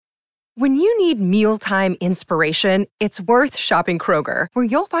When you need mealtime inspiration, it's worth shopping Kroger, where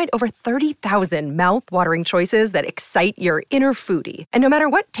you'll find over 30,000 mouth-watering choices that excite your inner foodie. And no matter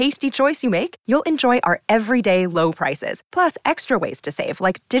what tasty choice you make, you'll enjoy our everyday low prices, plus extra ways to save,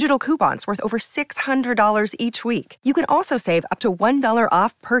 like digital coupons worth over $600 each week. You can also save up to $1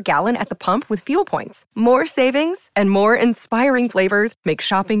 off per gallon at the pump with fuel points. More savings and more inspiring flavors make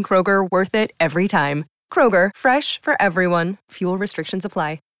shopping Kroger worth it every time. Kroger, fresh for everyone. Fuel restrictions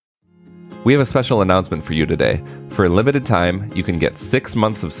apply. We have a special announcement for you today. For a limited time, you can get 6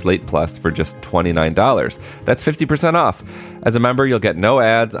 months of Slate Plus for just $29. That's 50% off. As a member, you'll get no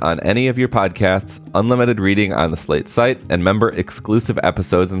ads on any of your podcasts, unlimited reading on the Slate site, and member-exclusive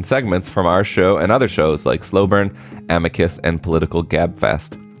episodes and segments from our show and other shows like Slow Burn, Amicus, and Political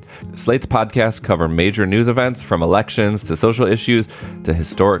Gabfest. Slate's podcasts cover major news events, from elections to social issues to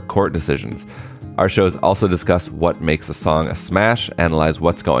historic court decisions. Our shows also discuss what makes a song a smash, analyze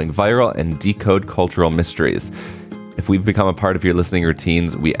what's going viral, and decode cultural mysteries. If we've become a part of your listening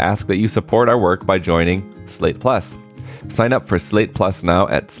routines, we ask that you support our work by joining Slate Plus. Sign up for Slate Plus now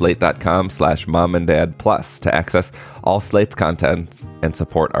at slate.com/momanddadplus to access all Slate's contents and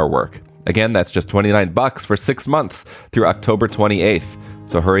support our work. Again, that's just $29 for 6 months through October 28th.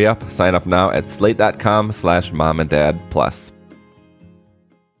 So hurry up, sign up now at slate.com/momanddadplus.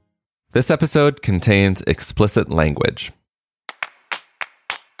 This episode contains explicit language.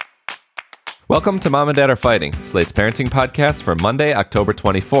 Welcome to Mom and Dad Are Fighting, Slate's parenting podcast for Monday, October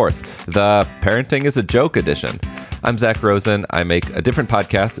 24th, the Parenting is a Joke edition. I'm Zach Rosen. I make a different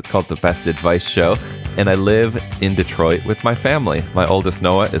podcast. It's called The Best Advice Show, and I live in Detroit with my family. My oldest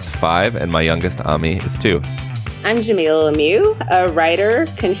Noah is 5, and my youngest Ami is 2. I'm Jamila Lemieux, a writer,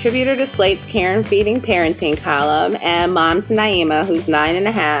 contributor to Slate's Care and Feeding Parenting column, and mom to Naima, who's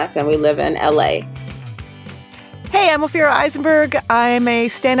 9.5, and we live in LA. Hey, I'm Ophira Eisenberg. I'm a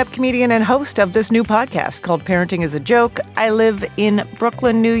stand-up comedian and host of this new podcast called Parenting is a Joke. I live in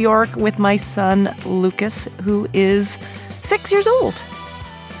Brooklyn, New York with my son, Lucas, who is 6 years old.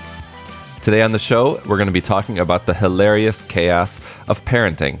 Today on the show, we're going to be talking about the hilarious chaos of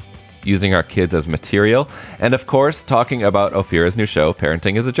parenting, using our kids as material, and of course, talking about Ophira's new show,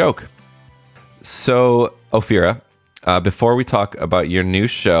 Parenting is a Joke. So, Ophira, before we talk about your new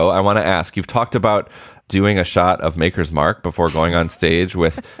show, I want to ask, you've talked about doing a shot of Maker's Mark before going on stage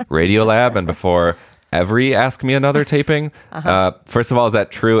with Radiolab and before every Ask Me Another taping. First of all, is that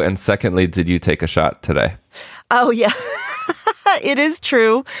true? And secondly, did you take a shot today? Oh, yeah. It is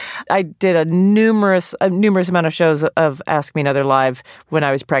true. I did a numerous amount of shows of Ask Me Another Live when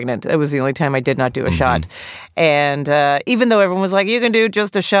I was pregnant. It was the only time I did not do a shot. And even though everyone was like, you can do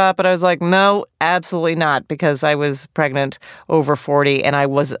just a shot, but I was like, no, absolutely not, because I was pregnant over 40 and I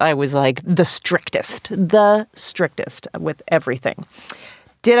was like the strictest with everything.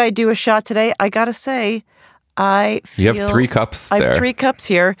 Did I do a shot today? I got to say, you have 3 cups there. I have 3 cups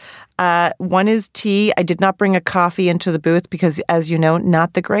here. One is tea. I did not bring a coffee into the booth because, as you know,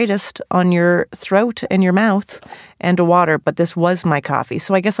 not the greatest on your throat and your mouth, and a water, but this was my coffee.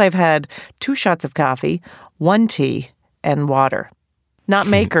 So I guess I've had 2 shots of coffee, 1 tea, and water. Not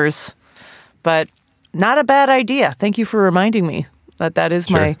Makers, but not a bad idea. Thank you for reminding me that is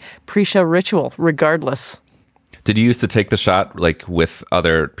my pre-show ritual, regardless. Did you used to take the shot like with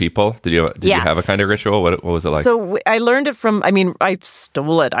other people? Did you have a kind of ritual? What was it like? So I learned it I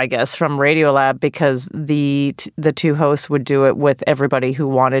stole it, I guess, from Radiolab, because the 2 hosts would do it with everybody who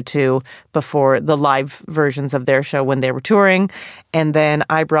wanted to before the live versions of their show when they were touring. And then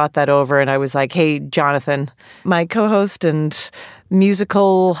I brought that over and I was like, hey, Jonathan, my co-host and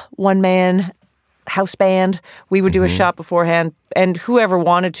musical one-man house band, we would do a shot beforehand, and whoever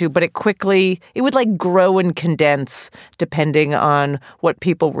wanted to, but it would like grow and condense depending on what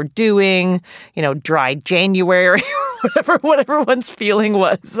people were doing, dry January, whatever one's feeling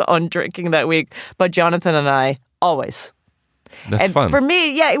was on drinking that week. But Jonathan and I, always. That's fun. For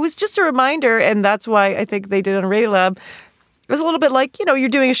me, it was just a reminder, and that's why I think they did it on Radiolab. It was a little bit like, you're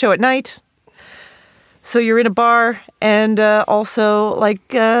doing a show at night, so you're in a bar, and also,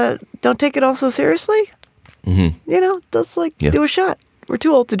 don't take it all so seriously. Just do a shot. We're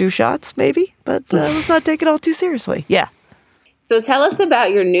too old to do shots, maybe, but let's not take it all too seriously. Yeah. So tell us about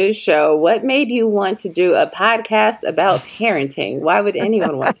your new show. What made you want to do a podcast about parenting? Why would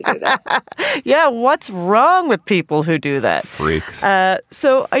anyone want to do that? Yeah, what's wrong with people who do that? Freaks.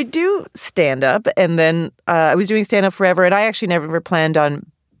 So I do stand-up, and then I was doing stand-up forever, and I actually never planned on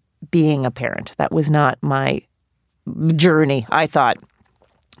being a parent. That was not my journey, I thought.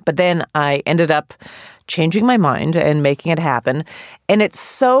 But then I ended up changing my mind and making it happen. And it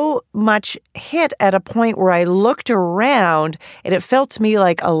so much hit at a point where I looked around and it felt to me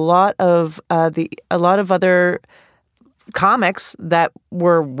like a lot of other comics that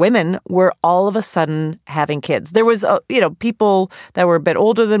were women were all of a sudden having kids. There was, people that were a bit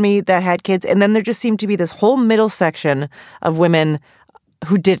older than me that had kids. And then there just seemed to be this whole middle section of women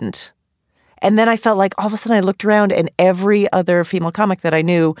who didn't. And then I felt like all of a sudden I looked around and every other female comic that I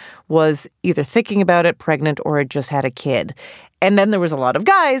knew was either thinking about it, pregnant, or had just had a kid. And then there was a lot of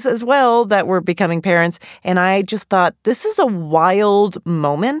guys as well that were becoming parents. And I just thought, this is a wild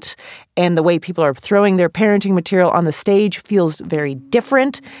moment. And the way people are throwing their parenting material on the stage feels very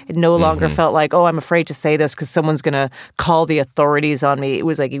different. It no longer felt like, oh, I'm afraid to say this because someone's going to call the authorities on me. It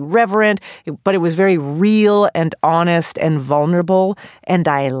was like irreverent, but it was very real and honest and vulnerable. And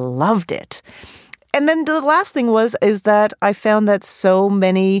I loved it. And then the last thing is that I found that so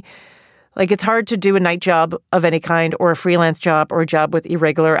many... Like, it's hard to do a night job of any kind or a freelance job or a job with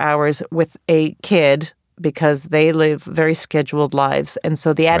irregular hours with a kid because they live very scheduled lives. And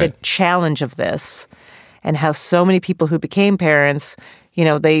so the added challenge of this and how so many people who became parents,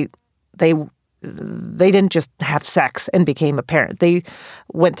 they didn't just have sex and became a parent. They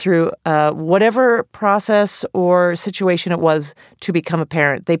went through whatever process or situation it was to become a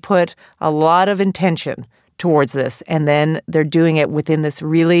parent. They put a lot of intention towards this, and then they're doing it within this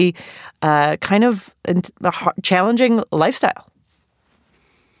really kind of challenging lifestyle.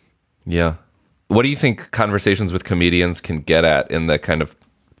 Yeah. What do you think conversations with comedians can get at in the kind of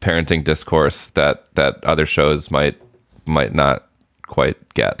parenting discourse that other shows might not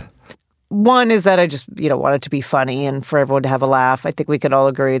quite get? One is that I just, want it to be funny and for everyone to have a laugh. I think we could all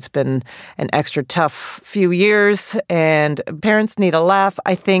agree it's been an extra tough few years and parents need a laugh,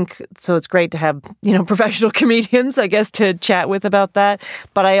 I think. So it's great to have, professional comedians, I guess, to chat with about that.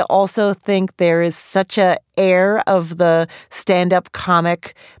 But I also think there is such a air of the stand-up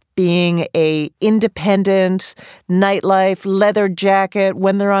comic being a independent nightlife, leather jacket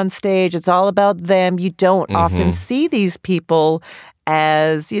when they're on stage. It's all about them. You don't often see these people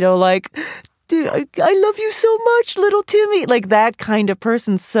as, like, dude, I love you so much, little Timmy, like that kind of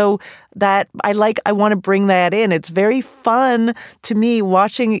person. So that I want to bring that in. It's very fun to me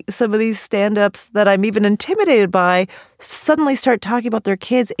watching some of these stand-ups that I'm even intimidated by suddenly start talking about their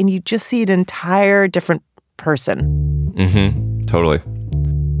kids and you just see an entire different person. Totally.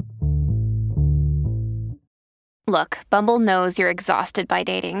 Look, Bumble knows you're exhausted by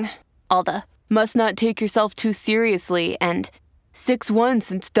dating. All the must not take yourself too seriously and 6'1"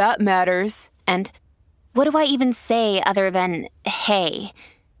 since that matters. And what do I even say other than, hey?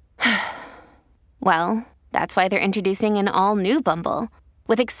 Well, that's why they're introducing an all-new Bumble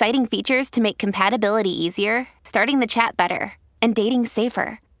with exciting features to make compatibility easier, starting the chat better, and dating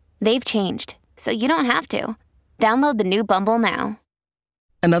safer. They've changed, so you don't have to. Download the new Bumble now.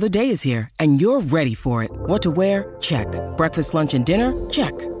 Another day is here, and you're ready for it. What to wear? Check. Breakfast, lunch, and dinner?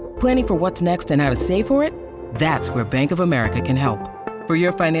 Check. Planning for what's next and how to save for it? That's where Bank of America can help. For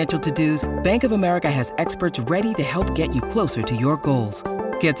your financial to-dos, Bank of America has experts ready to help get you closer to your goals.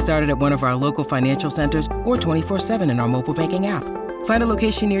 Get started at one of our local financial centers or 24/7 in our mobile banking app. Find a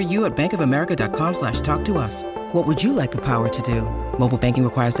location near you at bankofamerica.com/talktous. What would you like the power to do? Mobile banking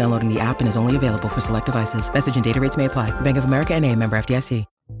requires downloading the app and is only available for select devices. Message and data rates may apply. Bank of America N.A., member FDIC.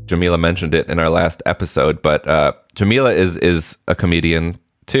 Jamila mentioned it in our last episode, but Jamila is a comedian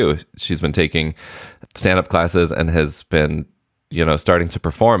too. She's been taking stand-up classes and has been, starting to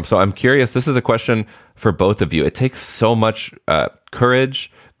perform. So I'm curious, this is a question for both of you. It takes so much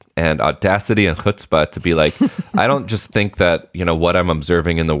courage and audacity and chutzpah to be like, I don't just think that, what I'm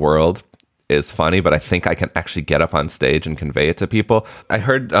observing in the world is funny, but I think I can actually get up on stage and convey it to people. I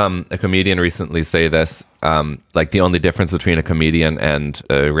heard a comedian recently say this, like the only difference between a comedian and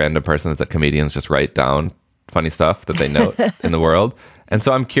a random person is that comedians just write down funny stuff that they note in the world. And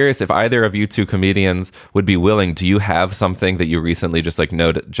so I'm curious if either of you two comedians would be willing. Do you have something that you recently just like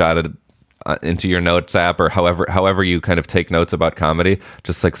jotted into your notes app or however you kind of take notes about comedy,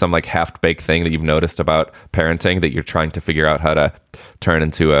 just like some like half-baked thing that you've noticed about parenting that you're trying to figure out how to turn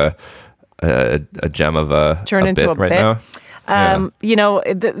into a gem of a bit right now?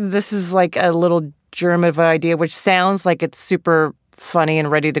 This is like a little germ of an idea, which sounds like it's super funny and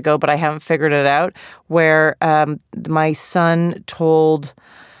ready to go, but I haven't figured it out, where my son told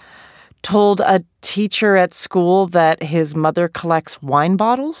a teacher at school that his mother collects wine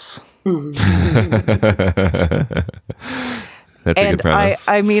bottles. That's a good premise.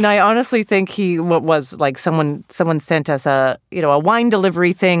 I honestly think someone sent us a wine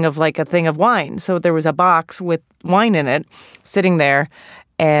delivery thing of like a thing of wine. So there was a box with wine in it sitting there.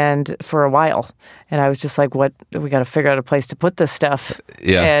 and for a while. And I was just like, what? We got to figure out a place to put this stuff.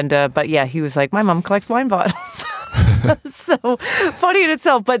 Yeah. And, but yeah, he was like, my mom collects wine bottles. So funny in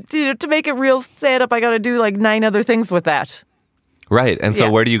itself. But to make it real stand-up, I got to do like 9 other things with that. Right. And so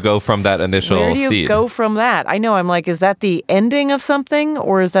where do you go from that initial seed? Where do you go from that? I know. I'm like, is that the ending of something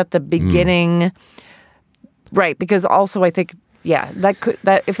or is that the beginning? Right. Because also I think,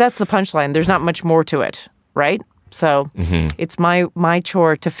 that if that's the punchline, there's not much more to it. Right. So it's my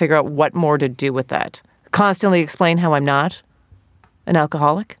chore to figure out what more to do with that. Constantly explain how I'm not an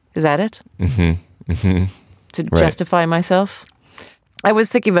alcoholic. Is that it? To justify myself? I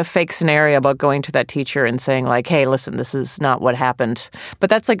was thinking of a fake scenario about going to that teacher and saying like, hey, listen, this is not what happened. But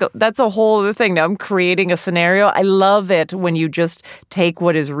that's a whole other thing. Now I'm creating a scenario. I love it when you just take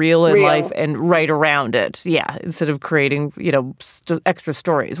what is real in life and write around it. Yeah, instead of creating, extra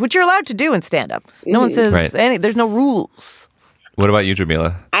stories, which you're allowed to do in stand-up. No one says there's no rules. What about you,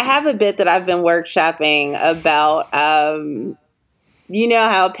 Jamila? I have a bit that I've been workshopping about you know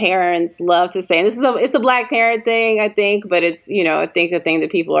how parents love to say, and it's a Black parent thing, I think, but it's, I think the thing that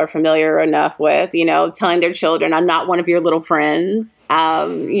people are familiar enough with, telling their children, I'm not one of your little friends.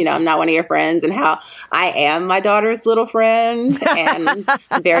 I'm not one of your friends, and how I am my daughter's little friend, and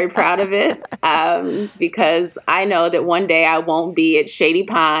I'm very proud of it, because I know that one day I won't be at Shady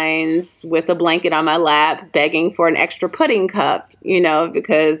Pines with a blanket on my lap begging for an extra pudding cup,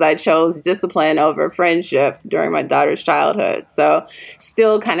 because I chose discipline over friendship during my daughter's childhood. So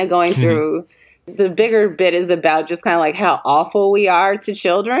still kind of going through, the bigger bit is about just kind of like how awful we are to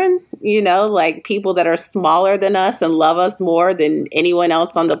children, like people that are smaller than us and love us more than anyone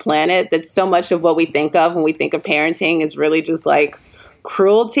else on the planet. That's so much of what we think of when we think of parenting is really just like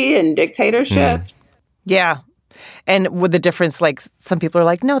cruelty and dictatorship. Yeah. And with the difference, like some people are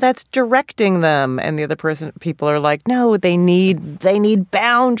like, no, that's directing them. And the other people are like, no, they need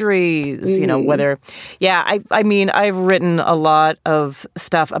boundaries, I mean, I've written a lot of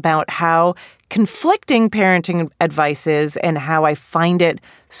stuff about how conflicting parenting advice is and how I find it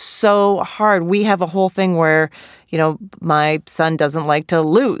so hard. We have a whole thing where, my son doesn't like to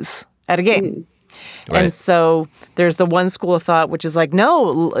lose at a game. Right. And so there's the one school of thought, which is like,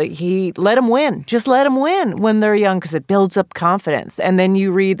 no, let him win. Just let him win when they're young because it builds up confidence. And then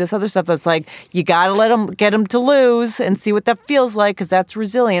you read this other stuff that's like, you got to get him to lose and see what that feels like because that's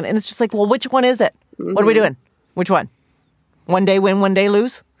resilient. And it's just like, well, which one is it? What are we doing? Which one? One day win, one day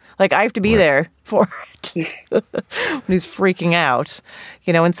lose? Like, I have to be there for it when he's freaking out,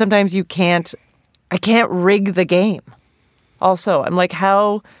 and sometimes I can't rig the game. Also, I'm like,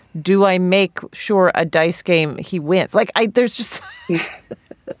 how do I make sure a dice game he wins? Like, there's just,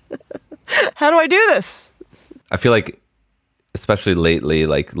 how do I do this? I feel like, especially lately,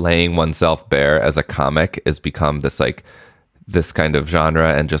 like laying oneself bare as a comic has become this kind of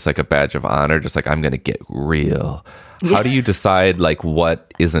genre and just like a badge of honor. Just like, I'm going to get real. Yeah. How do you decide like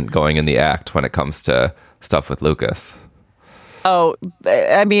what isn't going in the act when it comes to stuff with Lucas? Oh,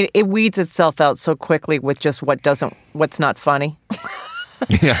 I mean, it weeds itself out so quickly with just what's not funny.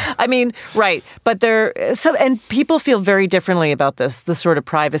 Yeah. I mean, right. But and people feel very differently about this, the sort of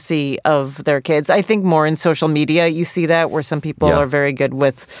privacy of their kids. I think more in social media, you see that where some people are very good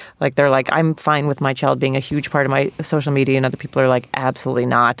with, like, they're like, I'm fine with my child being a huge part of my social media. And other people are like, absolutely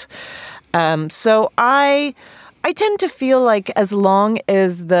not. So I tend to feel like as long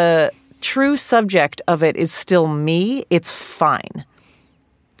as the true subject of it is still me, it's fine.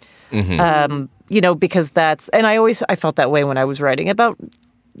 Because and I felt that way when I was writing about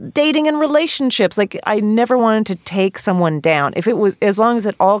dating and relationships. Like, I never wanted to take someone down. If it was, as long as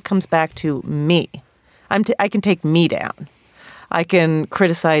it all comes back to me, I can take me down. I can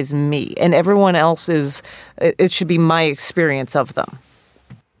criticize me, and everyone else it should be my experience of them.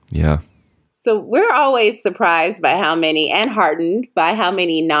 Yeah. So we're always surprised by and heartened by how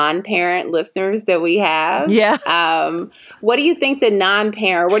many non-parent listeners that we have. Yeah. What do you think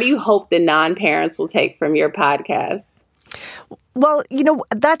what do you hope the non-parents will take from your podcast? Well,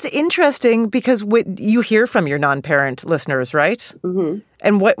 that's interesting because you hear from your non-parent listeners, right? Mm-hmm.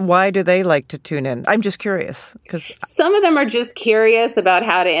 And why do they like to tune in? I'm just curious because some of them are just curious about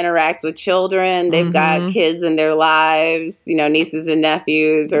how to interact with children. They've got kids in their lives, nieces and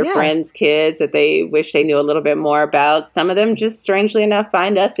nephews or friends' kids that they wish they knew a little bit more about. Some of them just, strangely enough,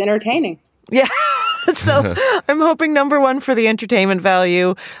 find us entertaining. Yeah. So I'm hoping, number one, for the entertainment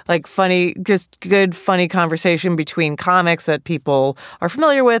value, like funny, just good, funny conversation between comics that people are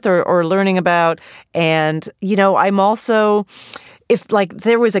familiar with or learning about. And, I'm also, if like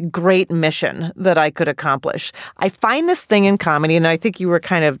there was a great mission that I could accomplish. I find this thing in comedy, and I think you were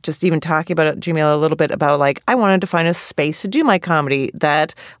kind of just even talking about it, Jamila, a little bit about like I wanted to find a space to do my comedy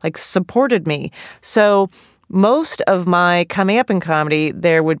that like supported me. So most of my coming up in comedy,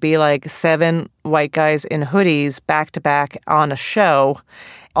 there would be like 7 white guys in hoodies back to back on a show,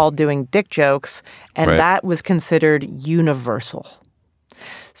 all doing dick jokes, and that was considered universal.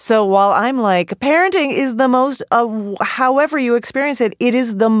 So while I'm like, parenting is the most, however you experience it, it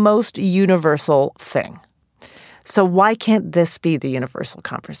is the most universal thing. So why can't this be the universal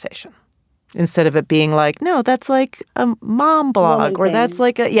conversation? Instead of it being like, no, that's like a mom blog, or that's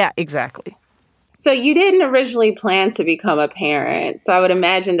like a, yeah, exactly. So you didn't originally plan to become a parent. So I would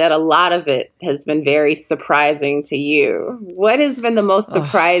imagine that a lot of it has been very surprising to you. What has been the most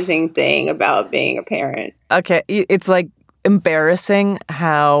surprising thing about being a parent? Okay, it's like embarrassing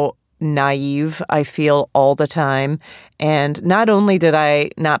how naive I feel all the time. And not only did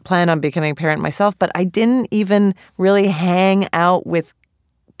I not plan on becoming a parent myself, but I didn't even really hang out with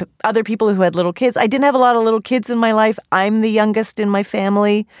other people who had little kids. I didn't have a lot of little kids in my life. I'm the youngest in my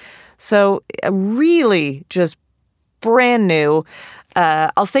family. So really just brand new.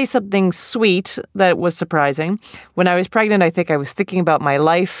 I'll say something sweet that was surprising. When I was pregnant, I think I was thinking about my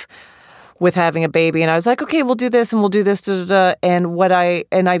life with having a baby, and I was like, okay, we'll do this and we'll do this, da, da, da. And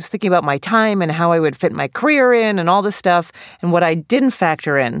I was thinking about my time and how I would fit my career in and all this stuff. And what I didn't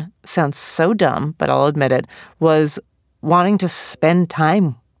factor in, sounds so dumb, but I'll admit it, was wanting to spend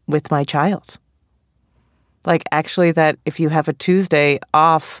time with my child. Like actually that if you have a Tuesday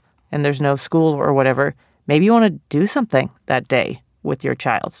off and there's no school or whatever, maybe you want to do something that day with your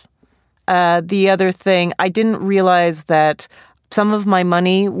child. The other thing, I didn't realize that some of my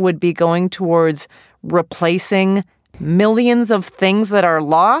money would be going towards replacing millions of things that are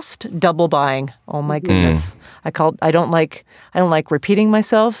lost, double buying. Oh my goodness. I don't like repeating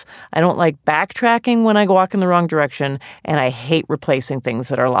myself. I don't like backtracking when I walk in the wrong direction, and I hate replacing things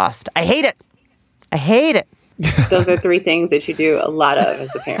that are lost. I hate it. I hate it. Those are 3 things that you do a lot of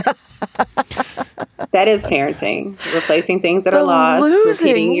as a parent. That is parenting. Replacing things that are lost,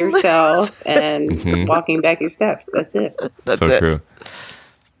 repeating yourself, and walking back your steps. That's it. That's so true.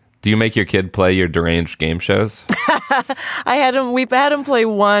 Do you make your kid play your deranged game shows? We've had him play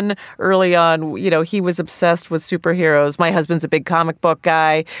one early on. You know, he was obsessed with superheroes. My husband's a big comic book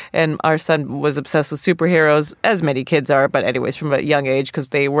guy, and our son was obsessed with superheroes, as many kids are, but anyways, from a young age, because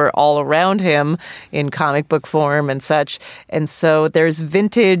they were all around him in comic book form and such. And so there's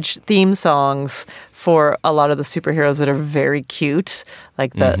vintage theme songs for a lot of the superheroes that are very cute.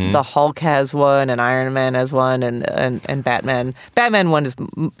 Like the Hulk has one, and Iron Man has one, and Batman. Batman one is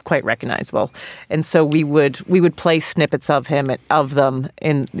quite recognizable. And so we would play snippets of them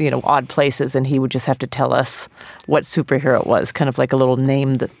in, you know, odd places, and he would just have to tell us what superhero it was, kind of like a little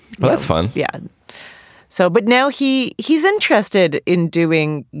name that. Well, that's fun. Yeah. So, but now he's interested in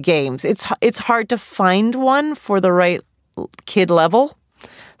doing games. It's hard to find one for the right kid level.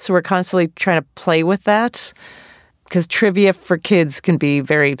 So we're constantly trying to play with that, because trivia for kids can be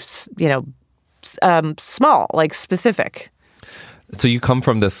very, you know, small, like specific. So you come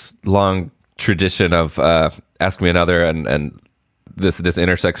from this long tradition of Ask Me Another and this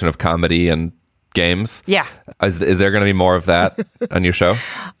intersection of comedy and games. Yeah. Is there going to be more of that on your show?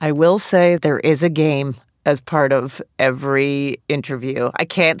 I will say there is a game as part of every interview. I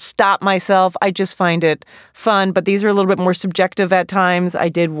can't stop myself. I just find it fun, but these are a little bit more subjective at times. I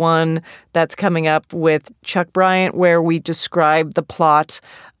did one that's coming up with Chuck Bryant where we describe the plot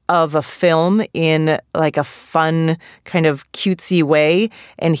of a film in like a fun kind of cutesy way,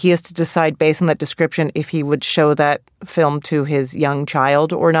 and he has to decide based on that description if he would show that film to his young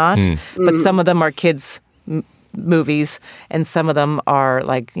child or not. But some of them are kids' movies, and some of them are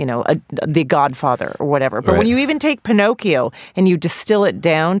like, you know, The Godfather or whatever. But when you even take Pinocchio and you distill it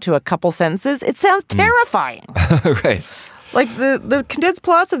down to a couple sentences, it sounds terrifying. Right. Like the condensed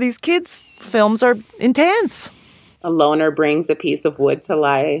plots of these kids' films are intense. A loner brings a piece of wood to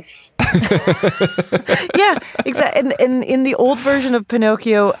life. Yeah, exactly. And in the old version of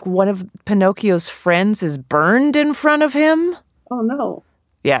Pinocchio, one of Pinocchio's friends is burned in front of him. Oh no.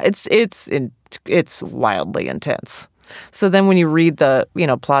 Yeah, it's wildly intense. So then when you read the, you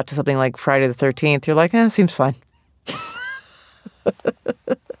know, plot to something like Friday the 13th, you're like, seems fine.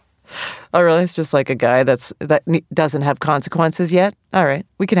 Oh, really? It's just like a guy that doesn't have consequences yet? All right,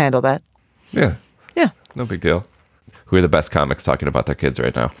 we can handle that. Yeah. Yeah. No big deal. Who are the best comics talking about their kids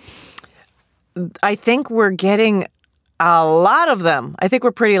right now? I think we're getting A lot of them. I think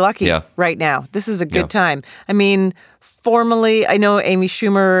we're pretty lucky right now. This is a good time. I mean, formally, I know Amy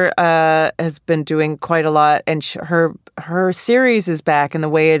Schumer has been doing quite a lot, and her series is back, and the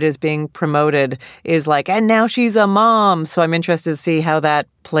way it is being promoted is like, and now she's a mom. So I'm interested to see how that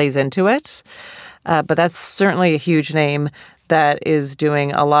plays into it. But that's certainly a huge name that is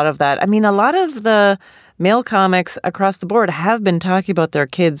doing a lot of that. I mean, a lot of the male comics across the board have been talking about their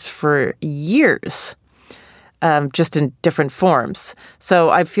kids for years. Just in different forms.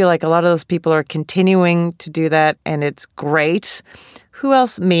 So I feel like a lot of those people are continuing to do that, and it's great. Who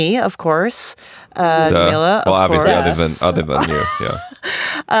else? Me, of course. Jamila, well, of obviously, course. other than you,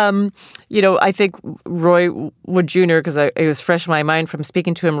 yeah. I think Roy Wood Jr., because it was fresh in my mind from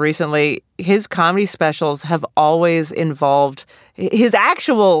speaking to him recently, his comedy specials have always involved his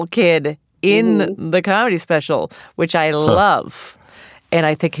actual kid in the comedy special, which I love. And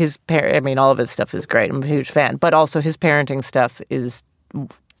I think all of his stuff is great. I'm a huge fan. But also his parenting stuff is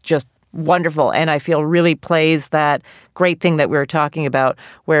just wonderful. And I feel really plays that great thing that we were talking about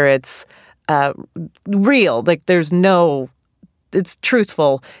where it's real. Like it's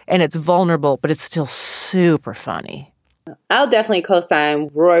truthful and it's vulnerable, but it's still super funny. I'll definitely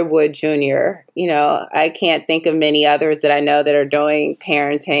co-sign Roy Wood Jr. I can't think of many others that I know that are doing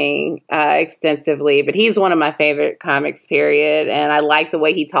parenting extensively, but he's one of my favorite comics, period. And I like the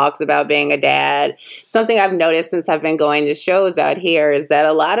way he talks about being a dad. Something I've noticed since I've been going to shows out here is that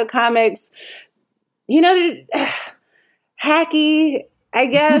a lot of comics, they're hacky, I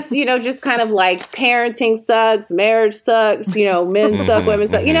guess, just kind of like parenting sucks, marriage sucks, men suck, women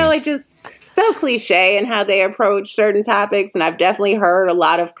suck, like just so cliche in how they approach certain topics. And I've definitely heard a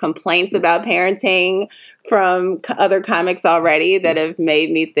lot of complaints about parenting from other comics already that have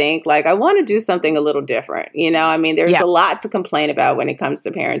made me think like, I want to do something a little different. There's a lot to complain about when it comes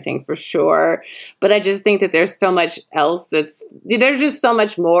to parenting for sure. But I just think that there's so much else there's just so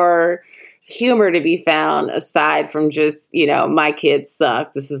much more humor to be found aside from just, my kids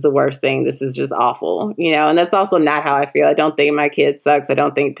suck. This is the worst thing. This is just awful, and that's also not how I feel. I don't think my kid sucks. I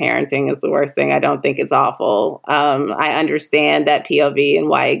don't think parenting is the worst thing. I don't think it's awful. I understand that POV and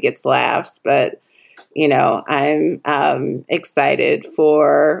why it gets laughs, but, I'm excited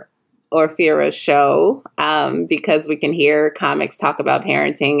for Ophira's show because we can hear comics talk about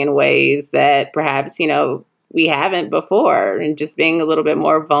parenting in ways that perhaps, we haven't before, and just being a little bit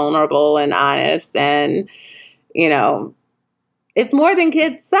more vulnerable and honest. And, it's more than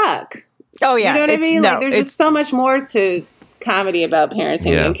kids suck. Oh, yeah. You know what I mean? There's just so much more to comedy about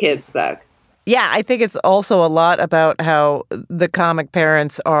parenting than kids suck. Yeah, I think it's also a lot about how the comic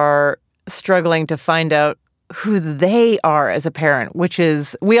parents are struggling to find out who they are as a parent, which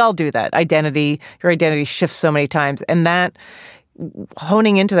is, we all do that. Your identity shifts so many times. And that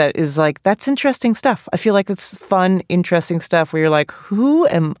honing into that is like, that's interesting stuff. I feel like it's fun, interesting stuff where you're like, who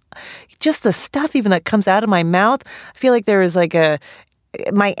am, just the stuff even that comes out of my mouth. I feel like there is like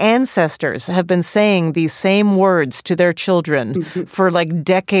my ancestors have been saying these same words to their children for like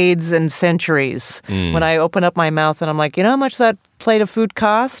decades and centuries. When I open up my mouth and I'm like, how much that plate of food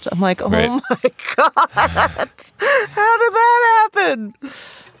cost? I'm like, oh my God, how did that happen?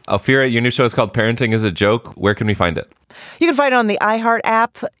 Ophira, your new show is called Parenting is a Joke. Where can we find it? You can find it on the iHeart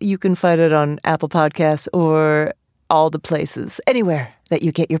app. You can find it on Apple Podcasts or all the places, anywhere that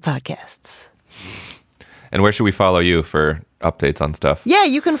you get your podcasts. And where should we follow you for updates on stuff? Yeah,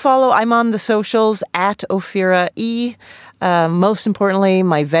 you can follow. I'm on the socials at Ophira E. Most importantly,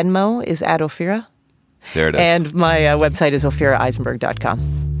 my Venmo is at Ophira. There it is. And my website is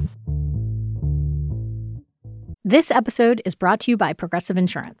ophiraeisenberg.com. This episode is brought to you by Progressive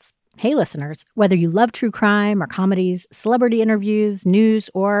Insurance. Hey, listeners, whether you love true crime or comedies, celebrity interviews, news,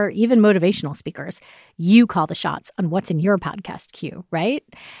 or even motivational speakers, you call the shots on what's in your podcast queue, right?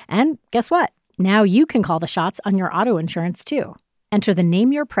 And guess what? Now you can call the shots on your auto insurance, too. Enter the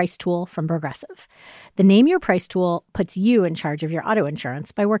Name Your Price tool from Progressive. The Name Your Price tool puts you in charge of your auto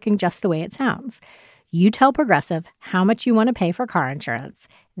insurance by working just the way it sounds. You tell Progressive how much you want to pay for car insurance.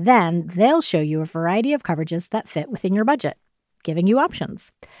 Then they'll show you a variety of coverages that fit within your budget, giving you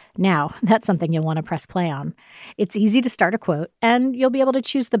options. Now, that's something you'll want to press play on. It's easy to start a quote, and you'll be able to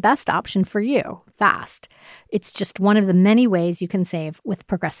choose the best option for you fast. It's just one of the many ways you can save with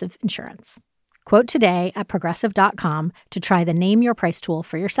Progressive Insurance. Quote today at Progressive.com to try the Name Your Price tool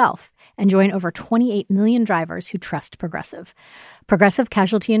for yourself and join over 28 million drivers who trust Progressive. Progressive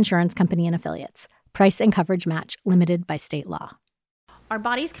Casualty Insurance Company and Affiliates. Price and coverage match limited by state law. Our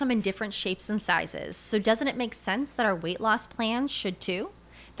bodies come in different shapes and sizes, so doesn't it make sense that our weight loss plans should too?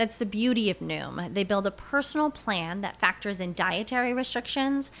 That's the beauty of Noom. They build a personal plan that factors in dietary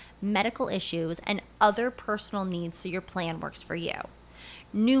restrictions, medical issues, and other personal needs so your plan works for you.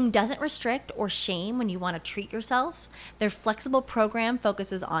 Noom doesn't restrict or shame when you want to treat yourself. Their flexible program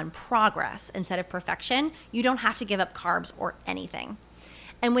focuses on progress instead of perfection. You don't have to give up carbs or anything.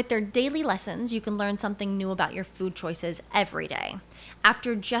 And with their daily lessons, you can learn something new about your food choices every day.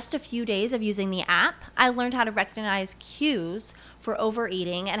 After just a few days of using the app, I learned how to recognize cues for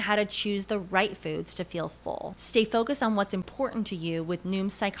overeating and how to choose the right foods to feel full. Stay focused on what's important to you with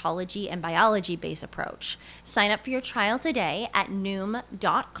Noom's psychology and biology-based approach. Sign up for your trial today at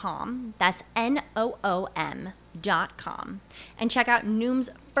Noom.com. That's Noom.com. And check out Noom's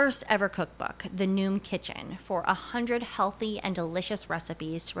first ever cookbook, The Noom Kitchen, for 100 healthy and delicious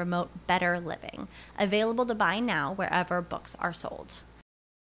recipes to promote better living. Available to buy now wherever books are sold.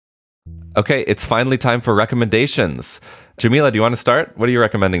 Okay, it's finally time for recommendations. Jamila, do you want to start? What are you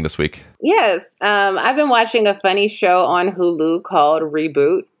recommending this week? Yes. I've been watching a funny show on Hulu called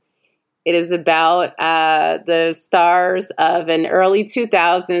Reboot. It is about the stars of an early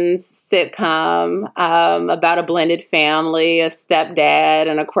 2000s sitcom about a blended family, a stepdad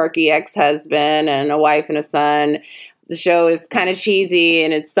and a quirky ex-husband and a wife and a son. The show is kind of cheesy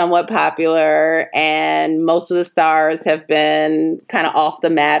and it's somewhat popular, and most of the stars have been kind of off the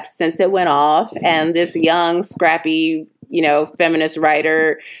map since it went off. And this young, scrappy, feminist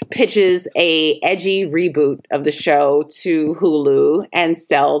writer pitches a edgy reboot of the show to Hulu and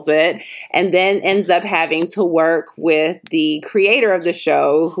sells it, and then ends up having to work with the creator of the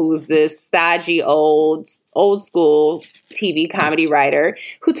show, who's this stodgy old school TV comedy writer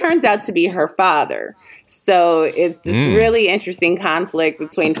who turns out to be her father. So it's this really interesting conflict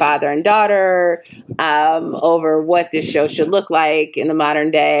between father and daughter over what this show should look like in the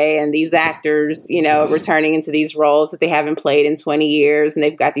modern day. And these actors, returning into these roles that they haven't played in 20 years. And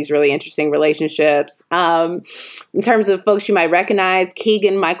they've got these really interesting relationships. In terms of folks you might recognize,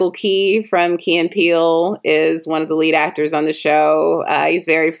 Keegan-Michael Key from Key and Peele is one of the lead actors on the show. He's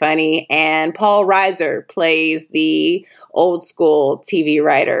very funny. And Paul Reiser plays the old school TV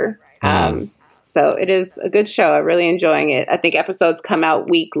writer. So it is a good show. I'm really enjoying it. I think episodes come out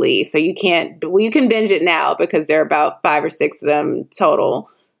weekly, so you can binge it now because there are about 5 or 6 of them total.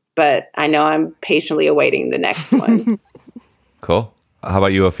 But I know I'm patiently awaiting the next one. Cool. How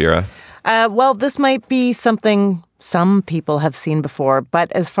about you, Ophira? Well, this might be something some people have seen before,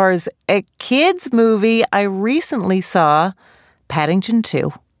 but as far as a kids movie, I recently saw Paddington 2.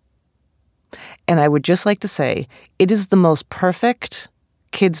 And I would just like to say, it is the most perfect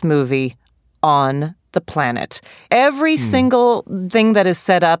kids movie on the planet. Every single thing that is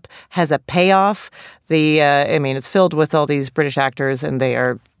set up has a payoff. It's filled with all these British actors, and they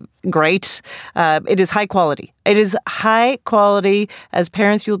are great. It is high quality. It is high quality. As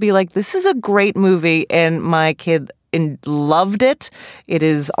parents, you'll be like, this is a great movie, and my kid loved it. It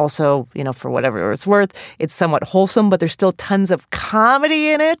is also, for whatever it's worth, it's somewhat wholesome, but there's still tons of comedy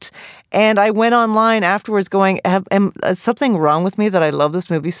in it. And I went online afterwards going, am something wrong with me that I love this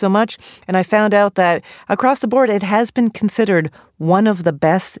movie so much? And I found out that across the board, it has been considered one of the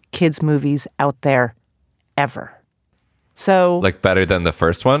best kids movies out there ever. So, like better than the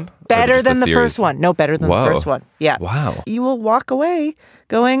first one? Better than the first one. No, better than the first one. Yeah. Wow. You will walk away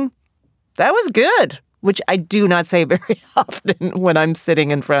going, that was good. Which I do not say very often when I'm sitting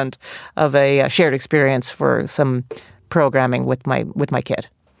in front of a shared experience for some programming with my kid.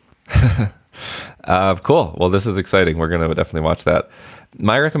 Cool. Well, this is exciting. We're going to definitely watch that.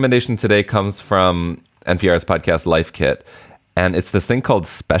 My recommendation today comes from NPR's podcast Life Kit, and it's this thing called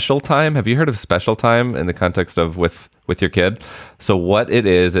Special Time. Have you heard of Special Time in the context of with your kid? So what it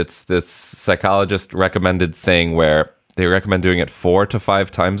is, it's this psychologist recommended thing where they recommend doing it 4 to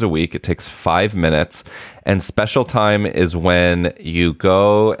 5 times a week. It takes 5 minutes. And special time is when you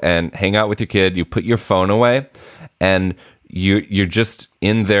go and hang out with your kid, you put your phone away, and you're just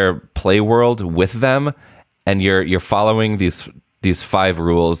in their play world with them, and you're following these 5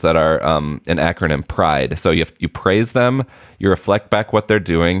 rules that are an acronym PRIDE. So you praise them, you reflect back what they're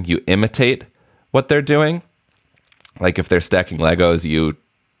doing, you imitate what they're doing. Like if they're stacking Legos, you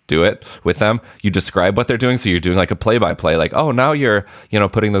do it with them. You describe what they're doing. So you're doing like a play-by-play, like, oh, now you're,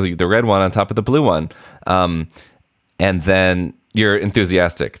 putting the red one on top of the blue one. And then you're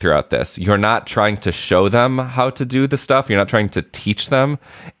enthusiastic throughout this. You're not trying to show them how to do the stuff. You're not trying to teach them.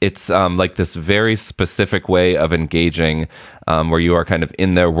 It's like this very specific way of engaging where you are kind of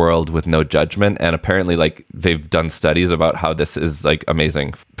in their world with no judgment. And apparently like they've done studies about how this is like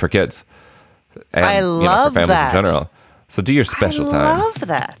amazing for kids. And, I love for families that. in general. So do your special time. I love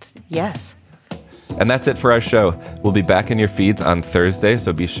that. Yes. And that's it for our show. We'll be back in your feeds on Thursday,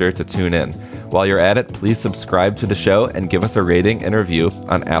 so be sure to tune in. While you're at it, please subscribe to the show and give us a rating and review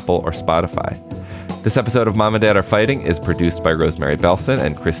on Apple or Spotify. This episode of Mom and Dad Are Fighting is produced by Rosemary Belson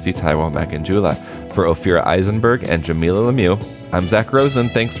and Christy Taiwo Makanjula. For Ophira Eisenberg and Jamila Lemieux, I'm Zach Rosen.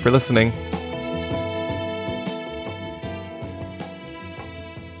 Thanks for listening.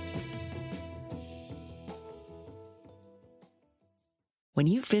 When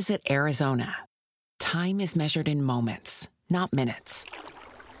you visit Arizona, time is measured in moments, not minutes.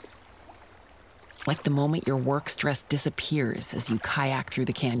 Like the moment your work stress disappears as you kayak through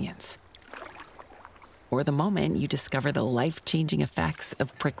the canyons. Or the moment you discover the life-changing effects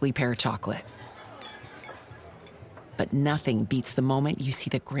of prickly pear chocolate. But nothing beats the moment you see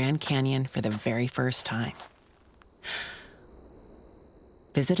the Grand Canyon for the very first time.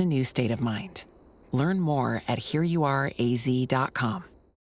 Visit a new state of mind. Learn more at hereyouareaz.com.